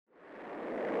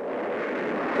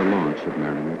the launch of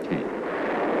Mariner 10.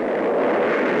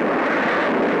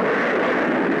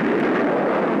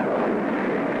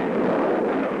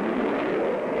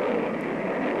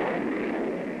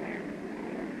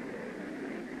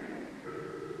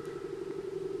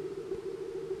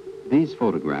 These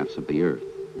photographs of the Earth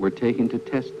were taken to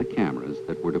test the cameras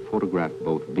that were to photograph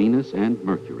both Venus and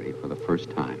Mercury for the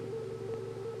first time.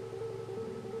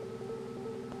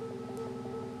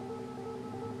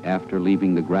 After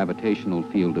leaving the gravitational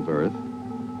field of Earth,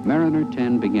 Mariner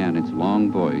 10 began its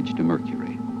long voyage to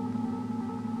Mercury.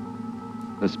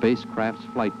 The spacecraft's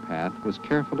flight path was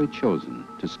carefully chosen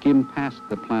to skim past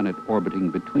the planet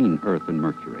orbiting between Earth and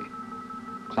Mercury,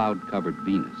 cloud-covered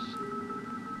Venus.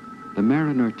 The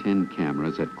Mariner 10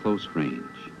 cameras at close range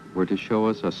were to show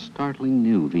us a startling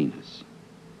new Venus,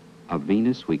 a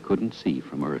Venus we couldn't see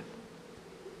from Earth.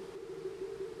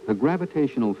 The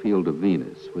gravitational field of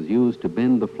Venus was used to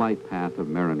bend the flight path of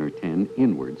Mariner 10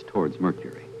 inwards towards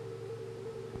Mercury.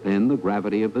 Then the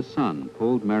gravity of the Sun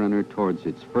pulled Mariner towards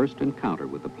its first encounter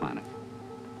with the planet.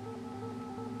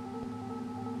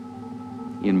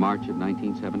 In March of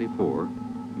 1974,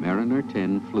 Mariner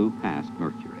 10 flew past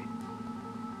Mercury.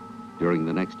 During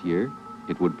the next year,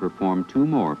 it would perform 2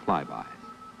 more flybys.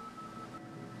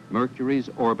 Mercury's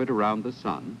orbit around the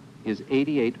Sun is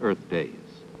 88 Earth days.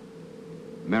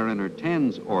 Mariner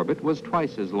 10's orbit was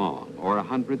twice as long, or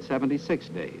 176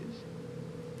 days.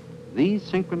 These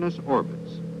synchronous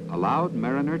orbits allowed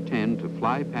Mariner 10 to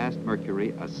fly past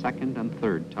Mercury a second and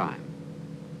third time.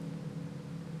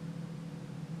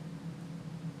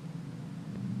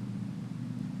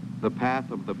 The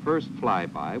path of the first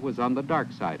flyby was on the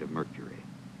dark side of Mercury.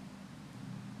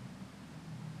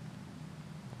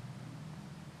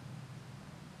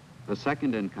 The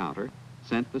second encounter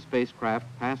sent the spacecraft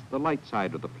past the light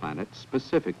side of the planet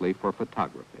specifically for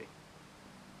photography.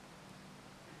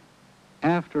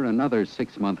 After another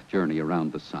 6-month journey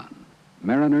around the Sun,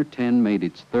 Mariner 10 made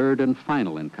its third and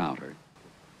final encounter